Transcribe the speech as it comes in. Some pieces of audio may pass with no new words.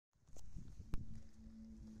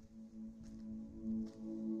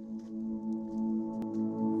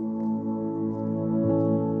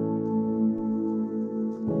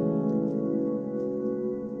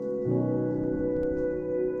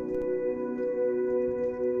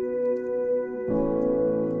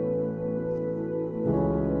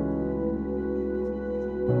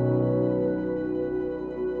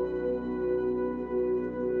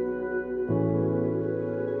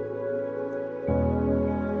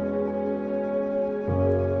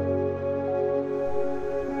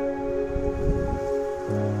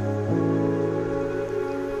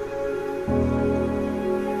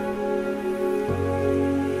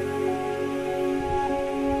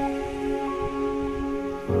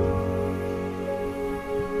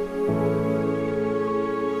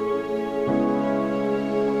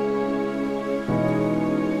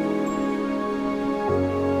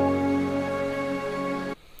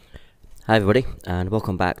Hi everybody, and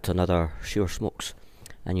welcome back to another Shearer Smokes,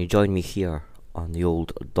 and you join me here on the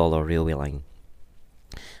old Dollar Railway line.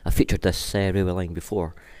 I've featured this railway line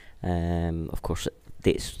before. Of course it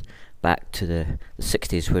dates back to the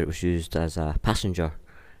 60s, where it was used as a passenger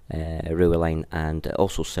railway line, and it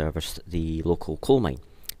also serviced the local coal mine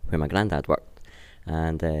where my granddad worked,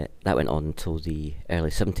 and that went on until the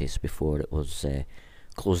early 70s before it was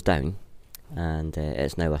closed down, and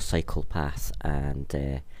it's now a cycle path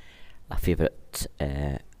and a favourite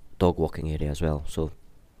dog walking area as well. So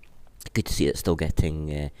good to see it still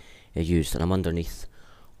getting used. And I'm underneath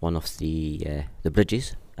one of the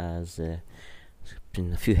bridges, as there's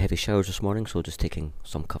been a few heavy showers this morning, so just taking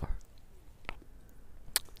some cover.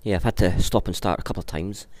 Yeah, I've had to stop and start a couple of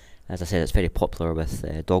times. As I said, it's very popular with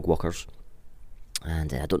dog walkers,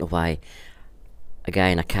 and I don't know why a guy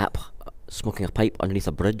in a cap smoking a pipe underneath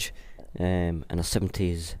a bridge in a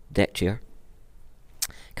 70s deck chair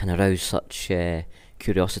can arouse such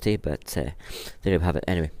curiosity, but there we have it.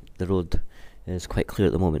 Anyway, the road is quite clear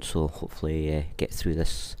at the moment, so hopefully get through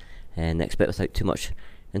this next bit without too much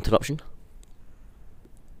interruption.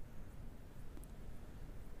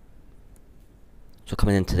 So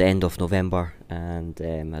coming into the end of November, and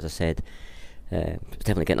as I said, it's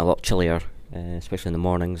definitely getting a lot chillier, especially in the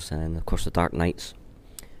mornings and of course the dark nights.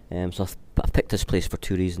 So I've picked this place for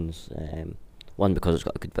two reasons. One, because it's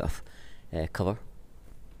got a good bit of cover,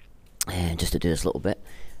 just to do this little bit,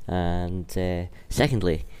 and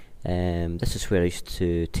secondly, this is where I used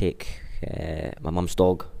to take my mum's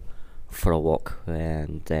dog for a walk,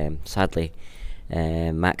 and sadly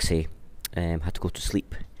Maxi had to go to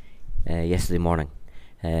sleep yesterday morning,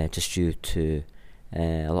 just due to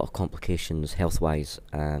a lot of complications health-wise,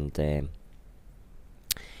 and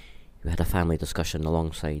we had a family discussion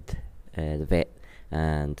alongside the vet,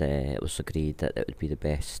 and it was agreed that it would be the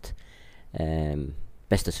best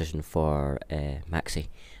decision for Maxi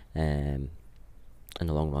in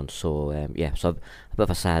the long run. So yeah, so a bit of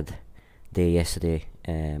a sad day yesterday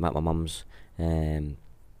at my mum's.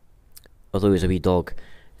 Although he was a wee dog,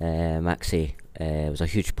 Maxi was a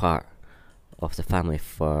huge part of the family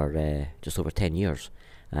for just over 10 years,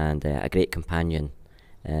 and a great companion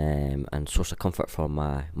and source of comfort for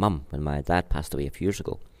my mum when my dad passed away a few years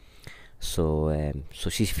ago. So so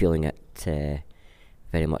she's feeling it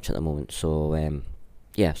very much at the moment. So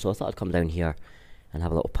yeah, so I thought I'd come down here and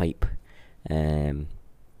have a little pipe, and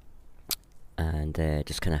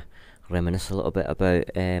just kind of reminisce a little bit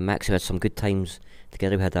about Max. We had some good times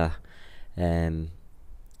together. We had a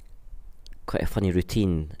quite a funny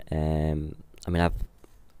routine. I mean,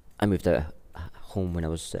 I moved out of home when I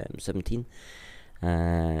was 17,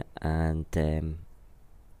 and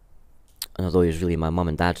although he was really my mum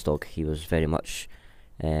and dad's dog, he was very much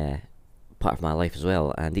part of my life as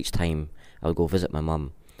well. And each time I would go visit my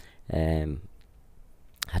mum, I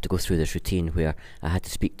had to go through this routine where I had to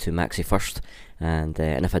speak to Maxi first, and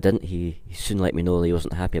if I didn't, he soon let me know that he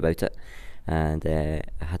wasn't happy about it, and I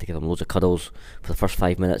had to give him loads of cuddles for the first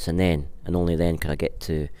 5 minutes, and only then could I get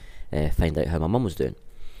to find out how my mum was doing.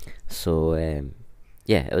 So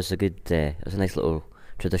yeah, it was it was a nice little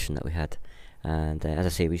tradition that we had, and as I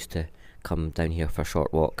say, we used to come down here for a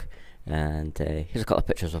short walk, and here's a couple of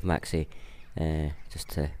pictures of Maxi, just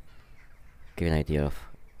to give you an idea of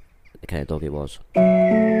the kind of dog he was.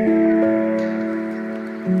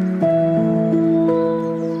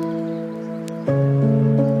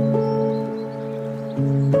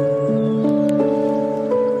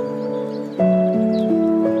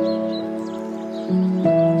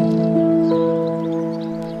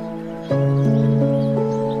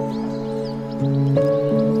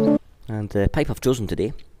 And the pipe I've chosen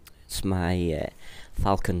today, it's my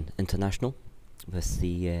Falcon International with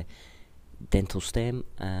the dental stem,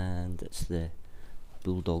 and it's the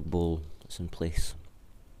bulldog bowl that's in place.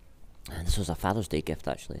 And this was a Father's Day gift,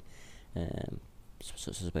 actually. So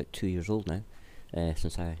this is about 2 years old now,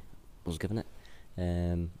 since I was given it.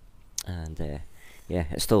 And yeah,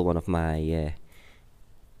 it's still one of my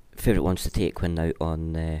favourite ones to take when out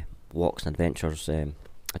on walks and adventures. I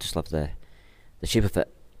just love the shape of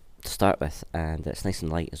it to start with, and it's nice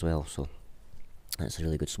and light as well, so it's a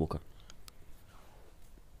really good smoker.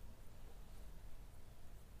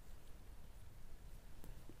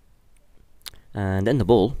 And in the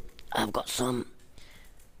bowl, I've got some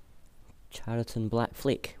Shearer Black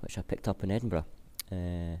Flake, which I picked up in Edinburgh.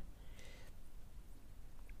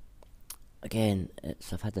 Again,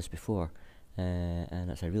 I've had this before, and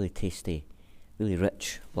it's a really tasty, really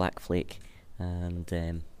rich black flake. And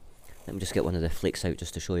let me just get one of the flakes out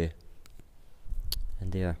just to show you.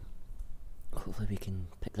 And there, hopefully we can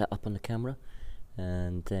pick that up on the camera.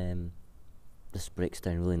 And this breaks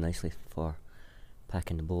down really nicely for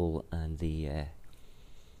packing the bowl, and the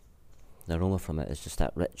aroma from it is just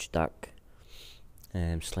that rich, dark,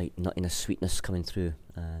 slight nuttiness, sweetness coming through,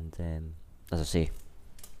 and as I say,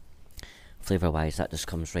 flavour-wise, that just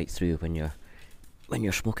comes right through when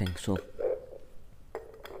you're smoking. So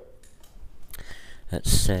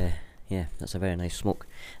it's yeah, that's a very nice smoke,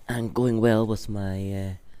 and going well with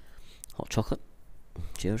my hot chocolate.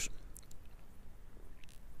 Cheers.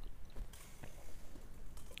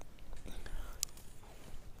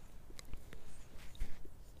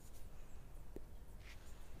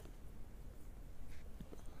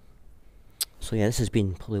 So yeah, this has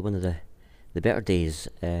been probably one of the better days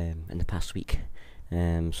in the past week.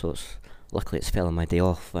 So luckily it's fell on my day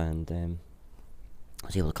off, and I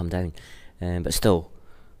was able to come down. But still,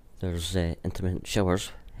 there's intermittent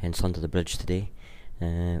showers, hence under the bridge today,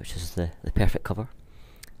 which is the perfect cover.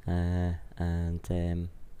 And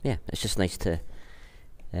yeah, it's just nice to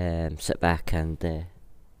sit back and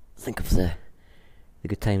think of the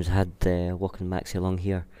good times I had walking Maxi along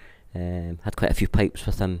here. Had quite a few pipes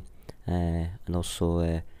with him. And also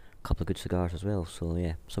a couple of good cigars as well. So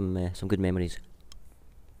yeah, some good memories.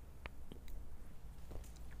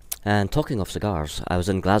 And talking of cigars, I was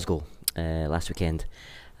in Glasgow last weekend.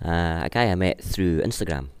 A guy I met through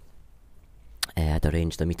Instagram had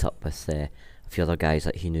arranged a meet-up with a few other guys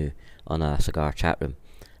that he knew on a cigar chat room.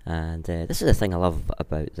 And this is the thing I love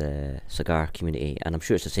about the cigar community, and I'm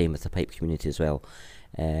sure it's the same with the pipe community as well.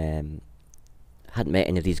 Hadn't met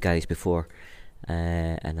any of these guys before.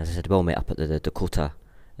 And as I said, we all met up at the Dakota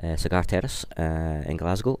Cigar Terrace in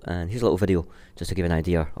Glasgow, and here's a little video just to give an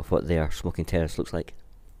idea of what their smoking terrace looks like.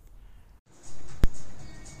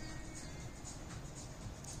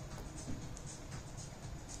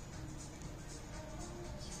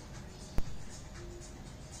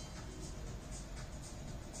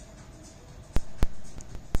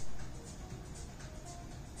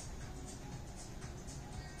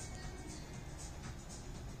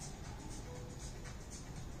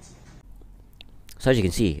 So as you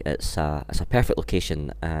can see, it's a perfect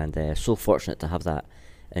location, and so fortunate to have that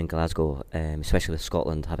in Glasgow, especially with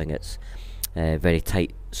Scotland having its very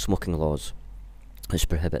tight smoking laws, which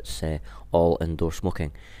prohibits all indoor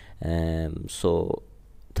smoking. So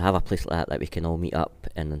to have a place like that we can all meet up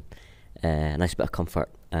in a nice bit of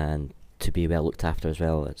comfort and to be well looked after as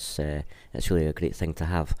well, it's really a great thing to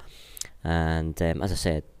have. And as I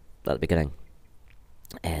said at the beginning,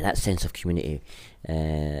 that sense of community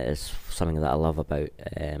is something that I love about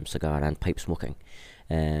cigar and pipe smoking.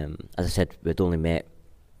 As I said, we'd only met,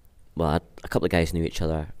 well, a couple of guys knew each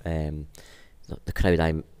other. The crowd,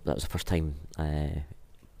 that was the first time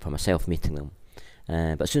for myself meeting them.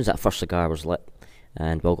 But as soon as that first cigar was lit,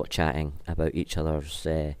 and we all got chatting about each other's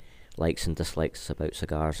likes and dislikes about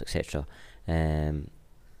cigars, etc.,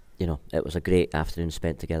 you know, it was a great afternoon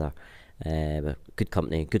spent together. With good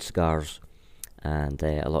company, good cigars, and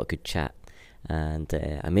a lot of good chat. And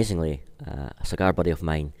amazingly, a cigar buddy of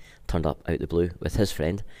mine turned up out the blue with his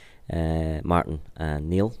friend Martin and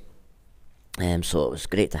Neil. So it was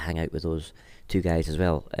great to hang out with those two guys as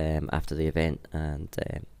well after the event, and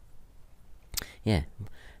yeah,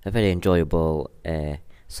 a very enjoyable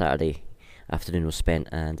Saturday afternoon was spent.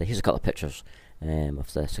 And here's a couple of pictures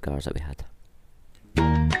of the cigars that we had.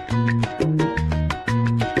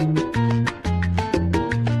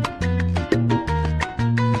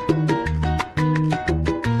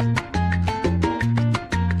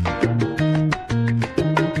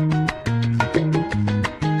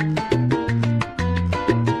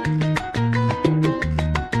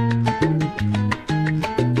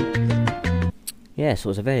 Yeah, so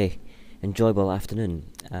it was a very enjoyable afternoon,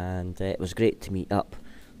 and it was great to meet up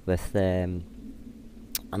with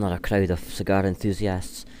another crowd of cigar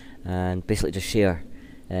enthusiasts and basically just share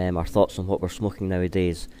our thoughts on what we're smoking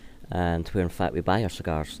nowadays and where in fact we buy our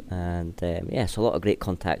cigars. And yeah, so a lot of great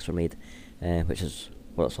contacts were made, which is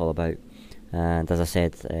what it's all about. And as I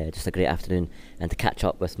said, just a great afternoon, and to catch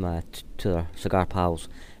up with my two other cigar pals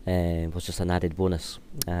was just an added bonus.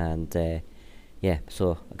 And yeah,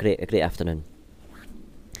 so a great afternoon.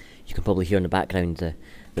 You can probably hear in the background the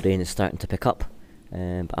rain is starting to pick up,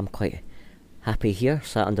 but I'm quite happy here,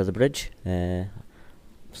 sat under the bridge.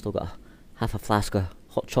 Still got half a flask of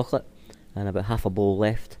hot chocolate and about half a bowl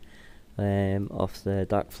left of the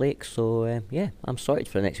dark flake. So yeah, I'm sorted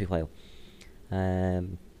for the next wee while.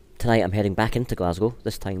 Tonight I'm heading back into Glasgow,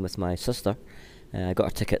 this time with my sister. I got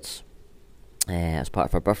her tickets as part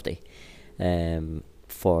of her birthday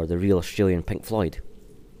for the real Australian Pink Floyd,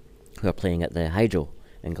 who are playing at the Hydro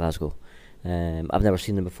in Glasgow. I've never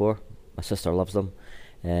seen them before. My sister loves them.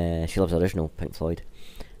 She loves the original Pink Floyd,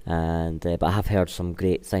 and but I have heard some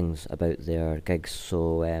great things about their gigs,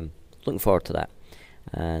 so looking forward to that.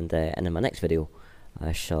 And in my next video,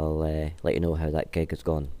 I shall let you know how that gig has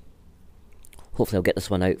gone. Hopefully I'll get this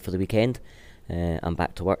one out for the weekend. I'm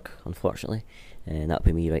back to work, unfortunately, and that'll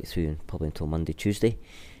be me right through, probably until Monday, Tuesday.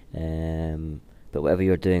 But whatever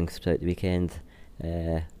you're doing throughout the weekend,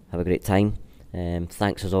 have a great time.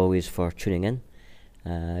 Thanks as always for tuning in.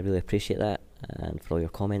 I really appreciate that, and for all your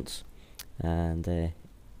comments. And in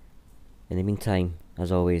the meantime,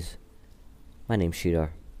 as always, my name's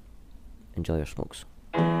Shearer. Enjoy your smokes.